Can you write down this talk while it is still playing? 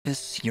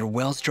Your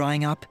well's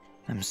drying up?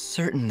 I'm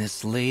certain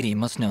this lady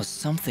must know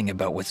something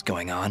about what's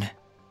going on.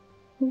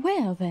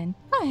 Well then,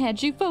 I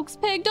had you folks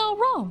pegged all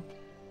wrong.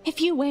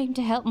 If you aim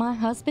to help my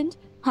husband,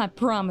 I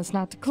promise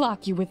not to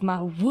clock you with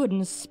my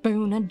wooden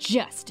spoon of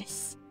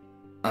justice.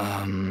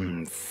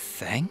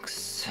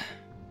 Thanks?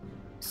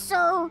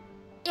 So,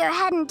 you're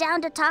heading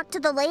down to talk to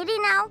the lady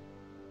now?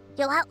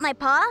 You'll help my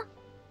pa?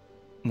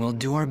 We'll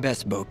do our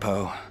best,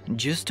 Bopo.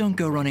 Just don't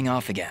go running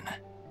off again.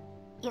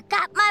 You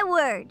got my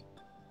word.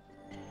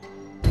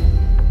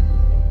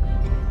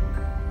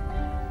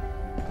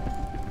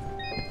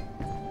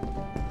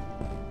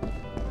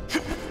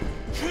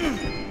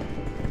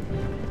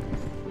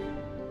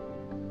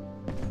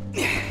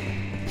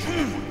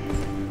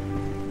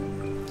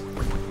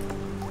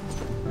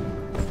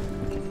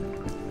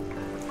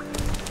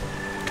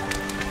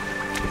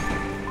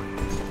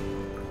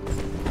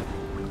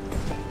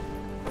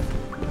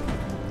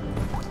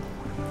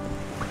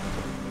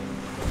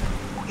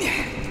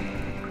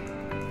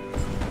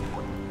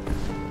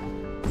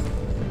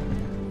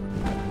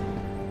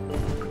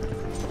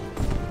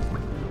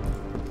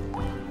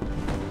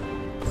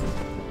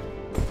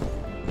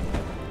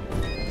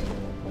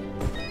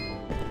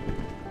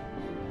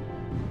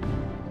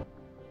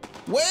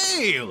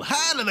 Well,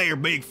 howdy there,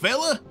 big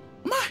fella.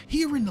 Am I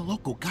hearing the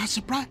local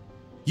gossip right?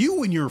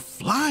 You and your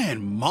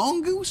flying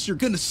mongoose are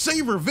gonna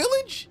save our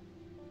village?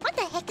 What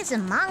the heck is a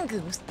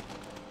mongoose?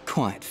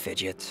 Quiet,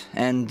 Fidget.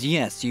 And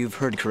yes, you've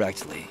heard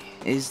correctly.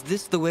 Is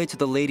this the way to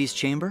the lady's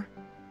chamber?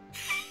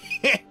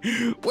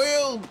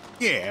 Well,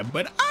 yeah,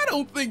 but I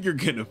don't think you're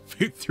gonna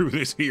fit through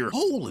this here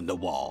hole in the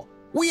wall.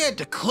 We had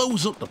to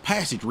close up the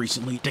passage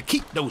recently to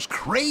keep those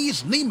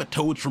crazed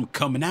nematodes from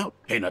coming out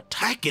and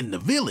attacking the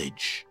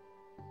village.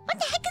 What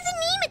the heck is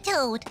a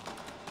nematode?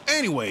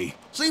 Anyway,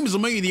 seems to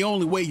me the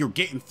only way you're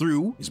getting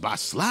through is by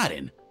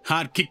sliding.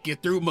 I'd kick you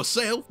through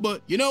myself,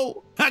 but you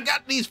know, I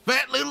got these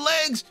fat little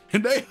legs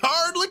and they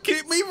hardly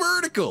keep me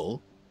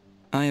vertical.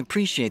 I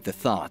appreciate the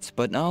thought,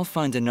 but I'll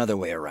find another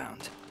way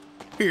around.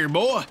 Here,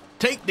 boy,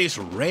 take this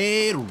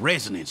red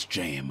resonance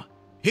gem.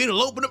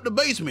 It'll open up the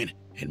basement,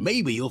 and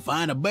maybe you'll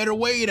find a better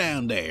way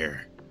down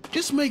there.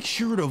 Just make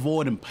sure to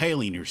avoid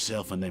impaling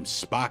yourself on them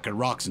spiky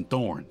rocks and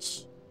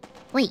thorns.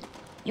 Wait,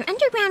 your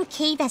underground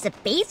cave has a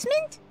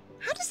basement?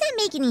 How does that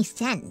make any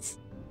sense?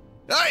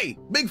 Hey,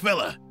 big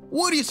fella,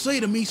 what do you say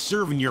to me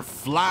serving your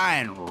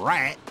flying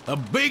rat a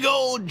big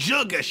old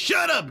jug of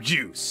shut-up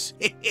juice?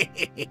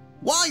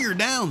 While you're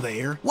down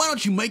there, why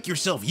don't you make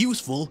yourself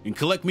useful and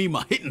collect me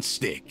my hitting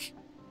stick?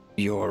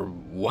 Your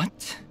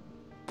what?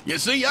 You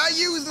see, I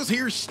use this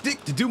here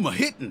stick to do my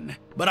hitting,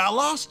 but I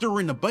lost her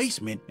in the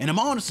basement, and I'm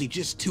honestly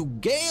just too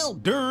gale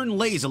darn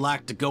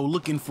lazy-like to go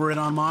looking for it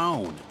on my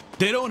own.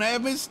 They don't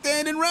have me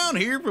standing around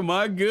here for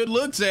my good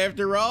looks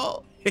after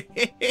all.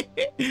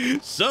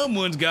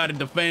 Someone's got to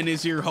defend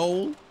this here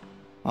hole.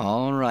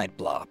 All right,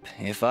 Blop.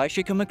 If I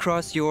should come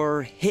across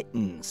your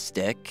hittin'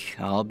 stick,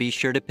 I'll be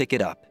sure to pick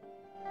it up.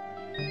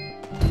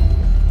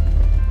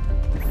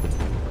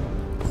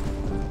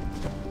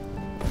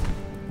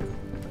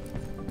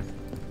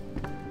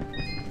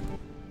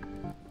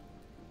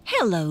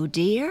 Hello,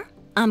 dear.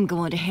 I'm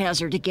going to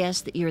hazard a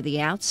guess that you're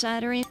the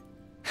outsider in.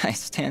 I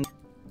stand...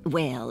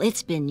 Well,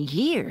 it's been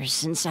years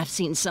since I've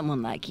seen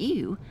someone like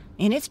you,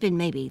 and it's been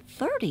maybe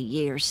 30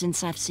 years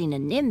since I've seen a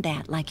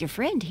nimbat like your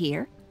friend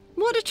here.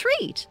 What a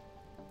treat!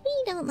 We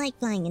don't like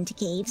flying into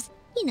caves.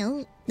 You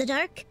know, the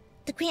dark,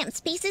 the cramped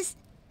spaces,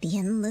 the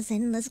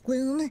endless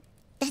gloom.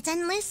 That's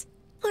endless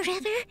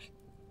forever.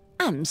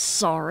 I'm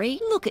sorry.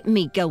 Look at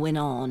me going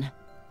on.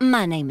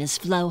 My name is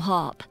Flo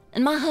Hop,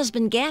 and my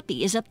husband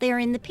Gappy is up there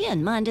in the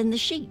pen minding the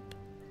sheep.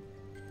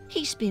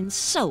 He's been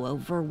so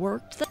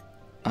overworked that...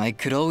 I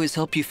could always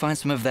help you find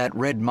some of that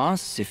red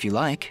moss if you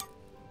like.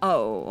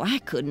 Oh, I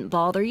couldn't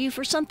bother you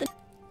for something.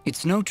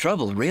 It's no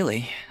trouble,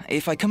 really.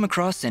 If I come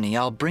across any,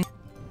 I'll bring...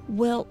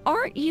 Well,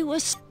 aren't you a...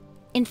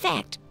 In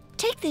fact,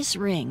 take this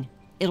ring.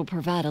 It'll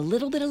provide a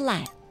little bit of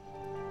light.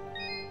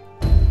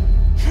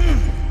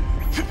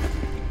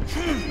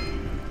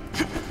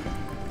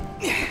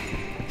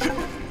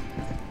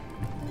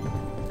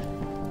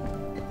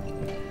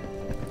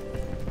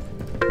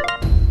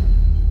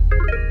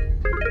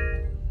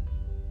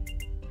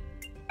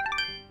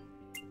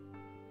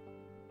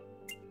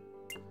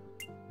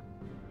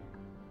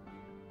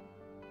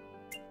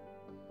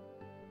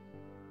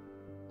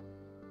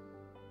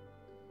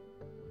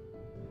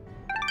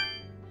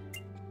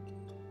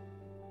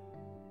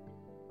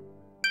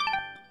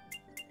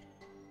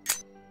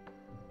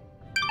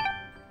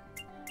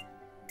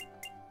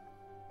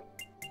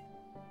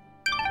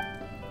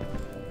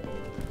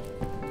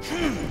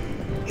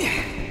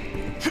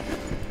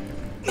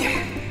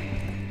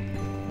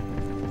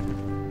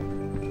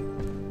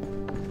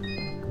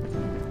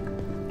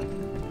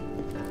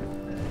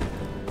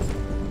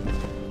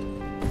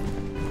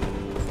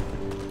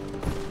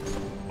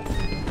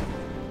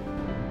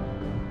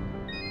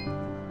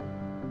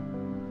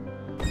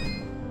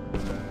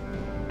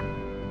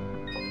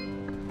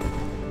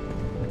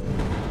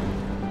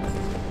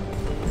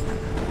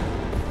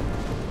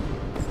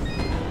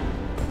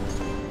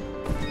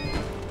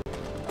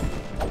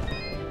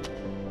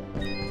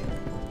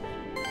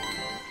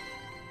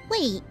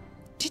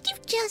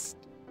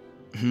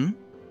 Hmm?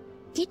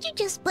 Did you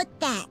just put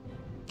that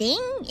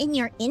thing in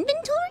your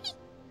inventory?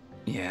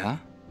 Yeah?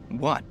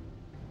 What?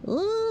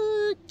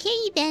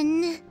 Okay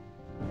then.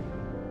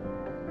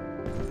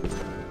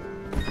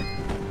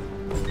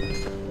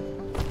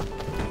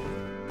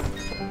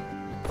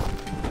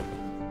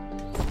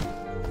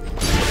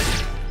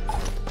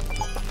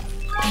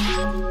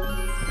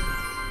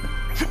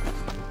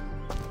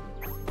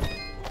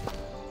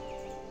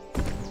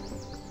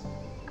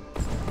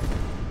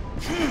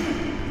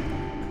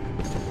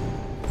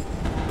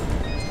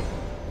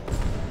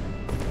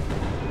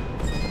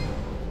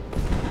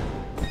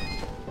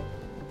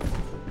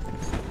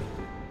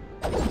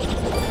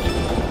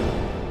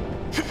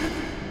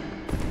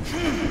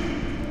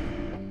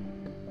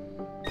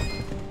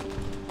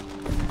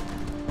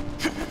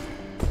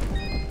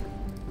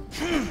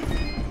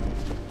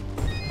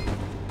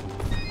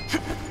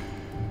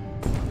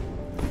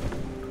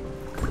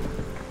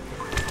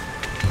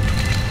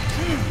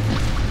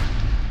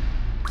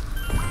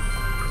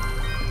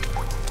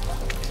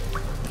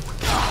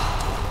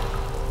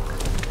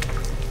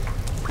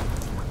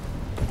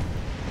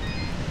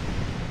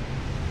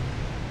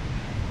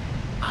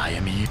 I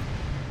am here.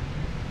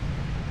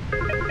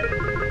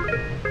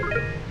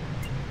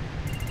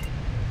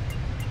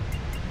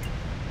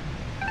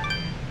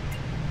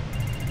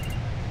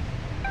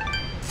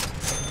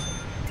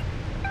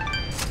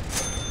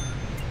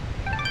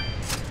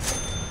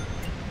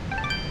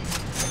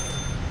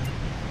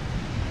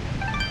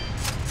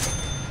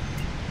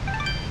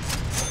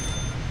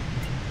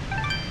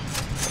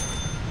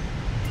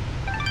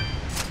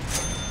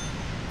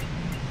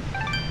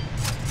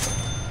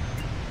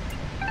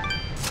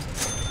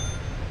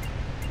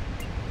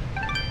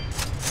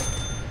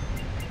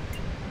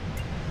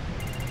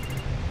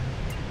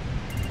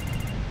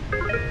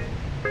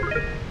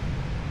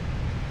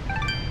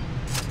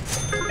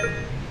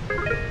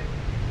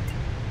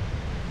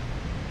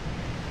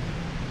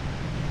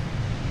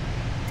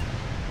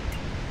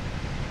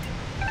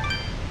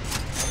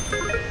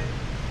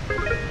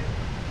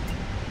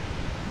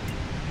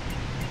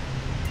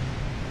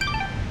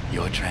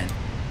 Your turn.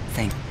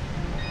 Thank.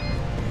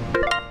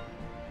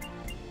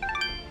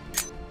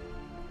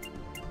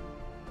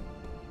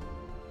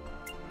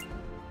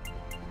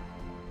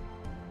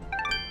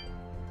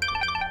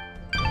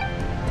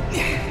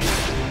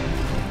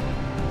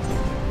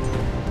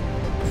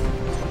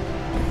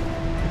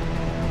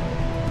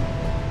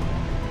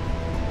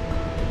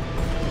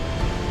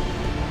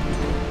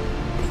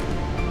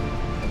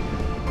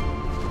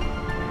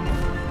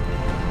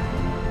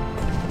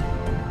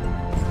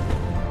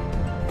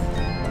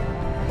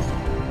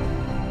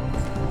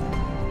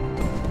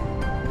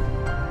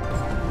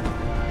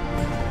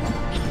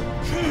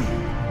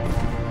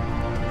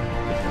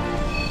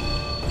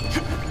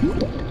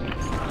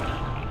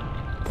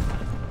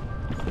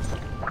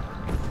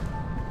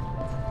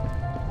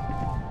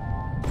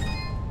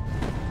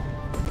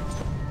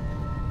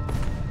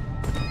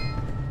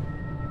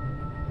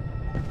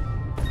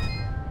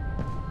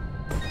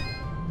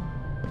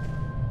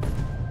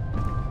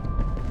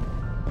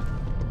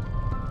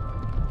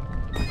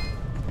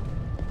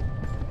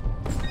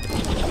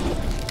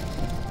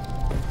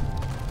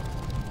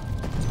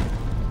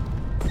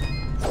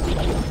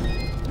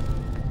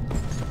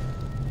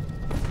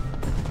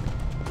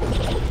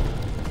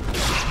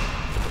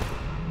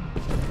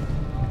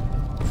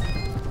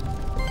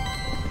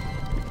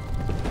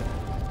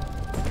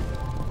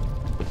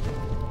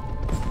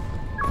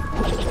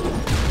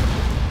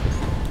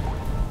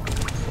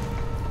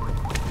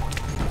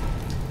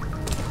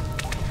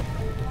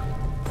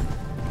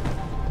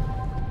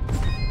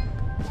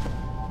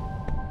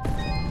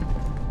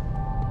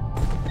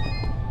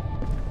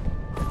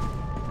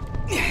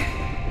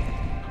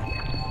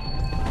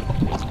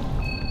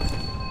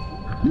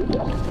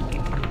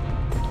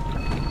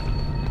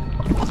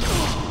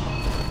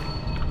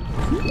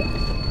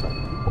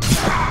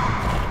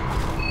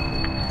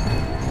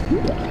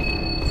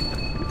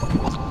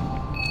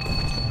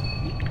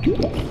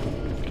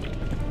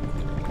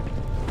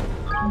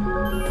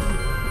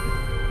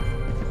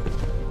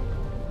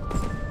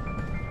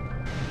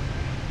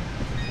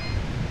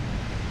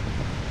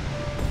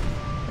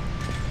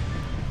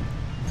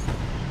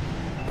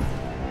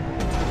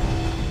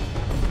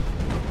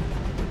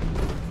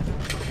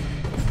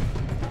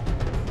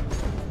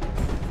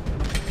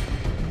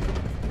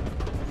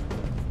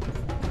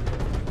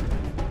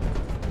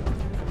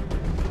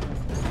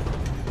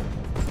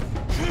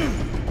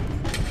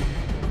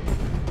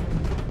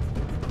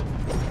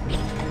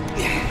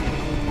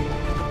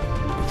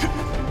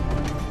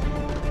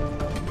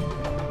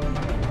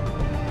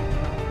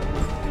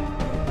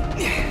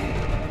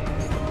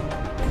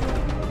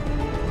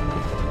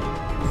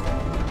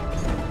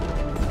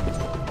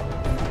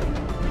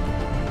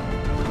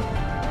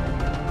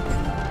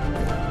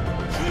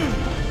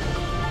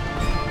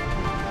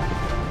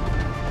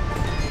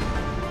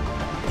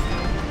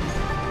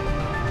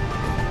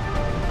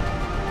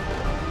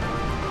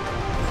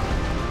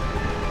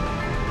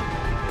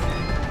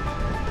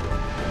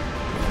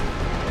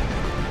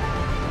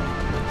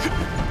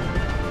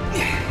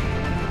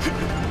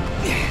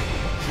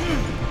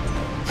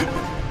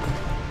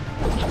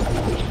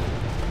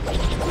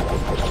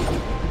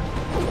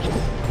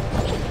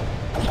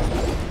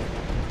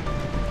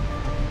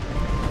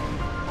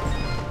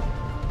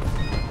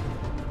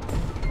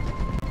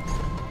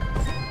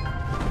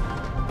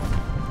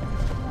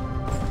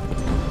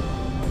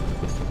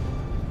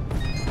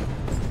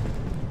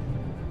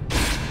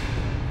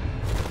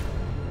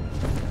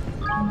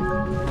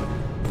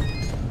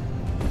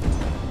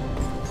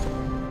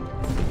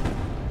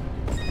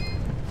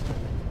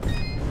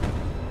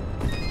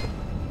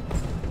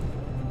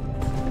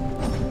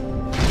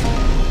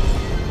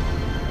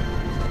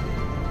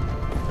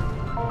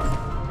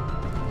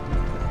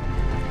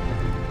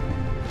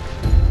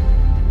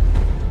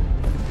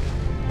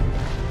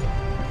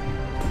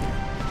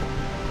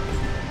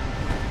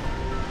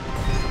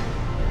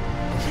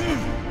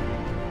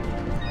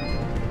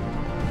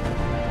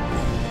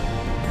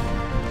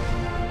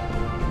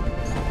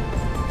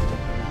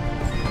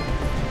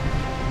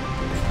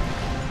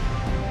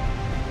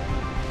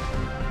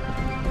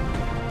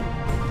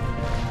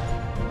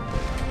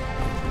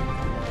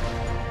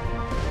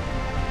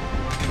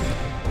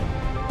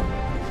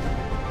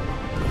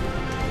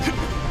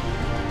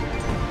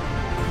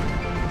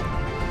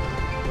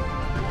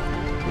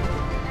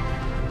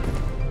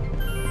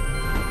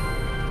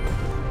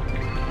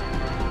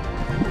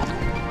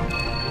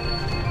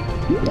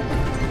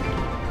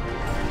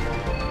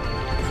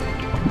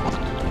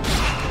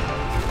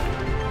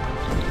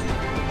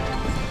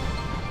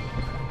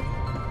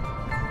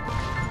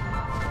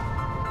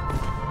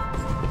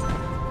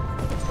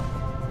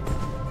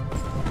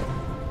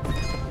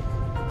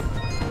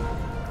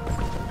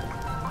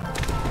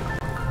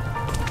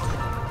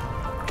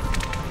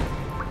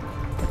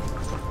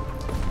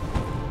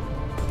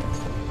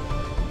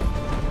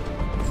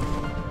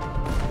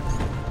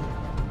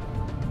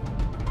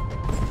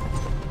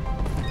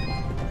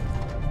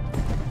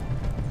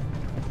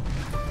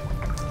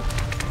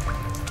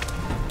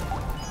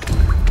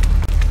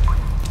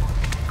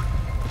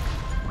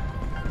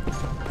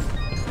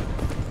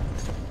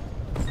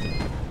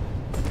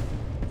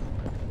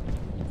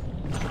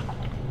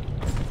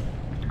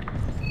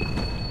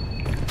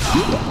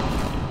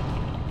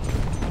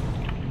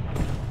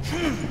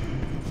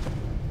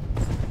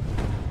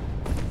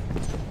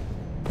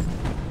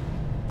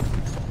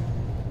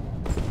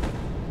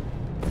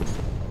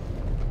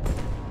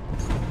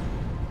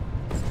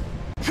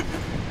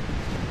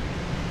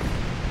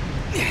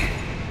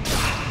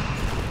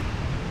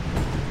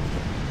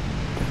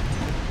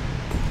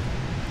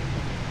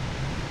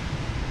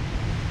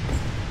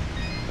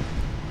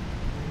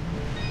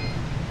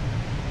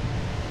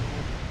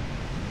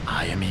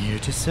 I am here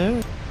to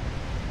serve.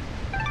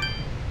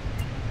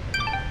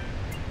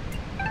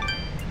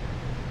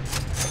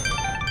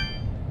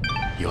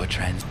 Your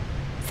trans...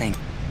 Thank.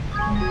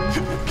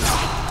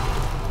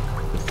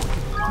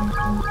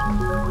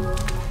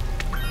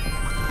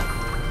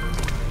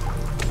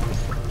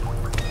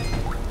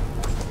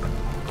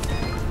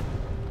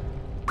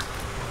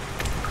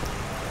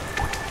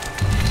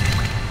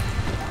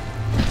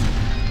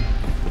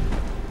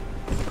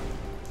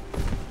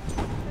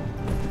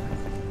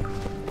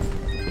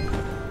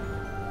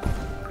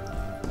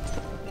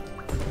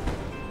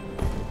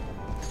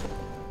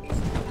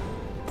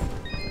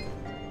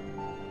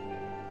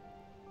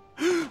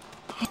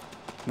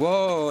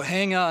 Whoa,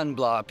 hang on,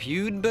 Blop.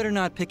 You'd better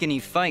not pick any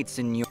fights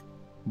in your...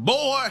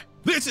 Boy,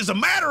 this is a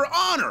matter of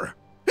honor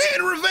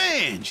and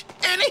revenge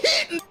and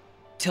hitting.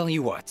 Tell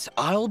you what,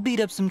 I'll beat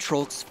up some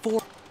trolls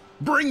for...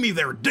 Bring me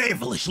their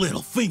devilish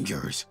little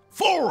fingers.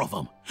 4 of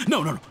them.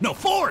 No,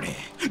 40.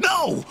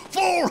 No,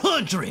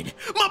 400.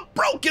 My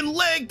broken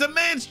leg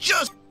demands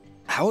just...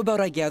 How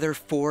about I gather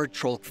 4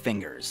 troll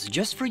fingers,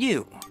 just for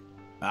you?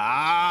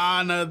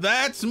 Ah, now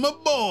that's my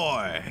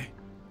boy.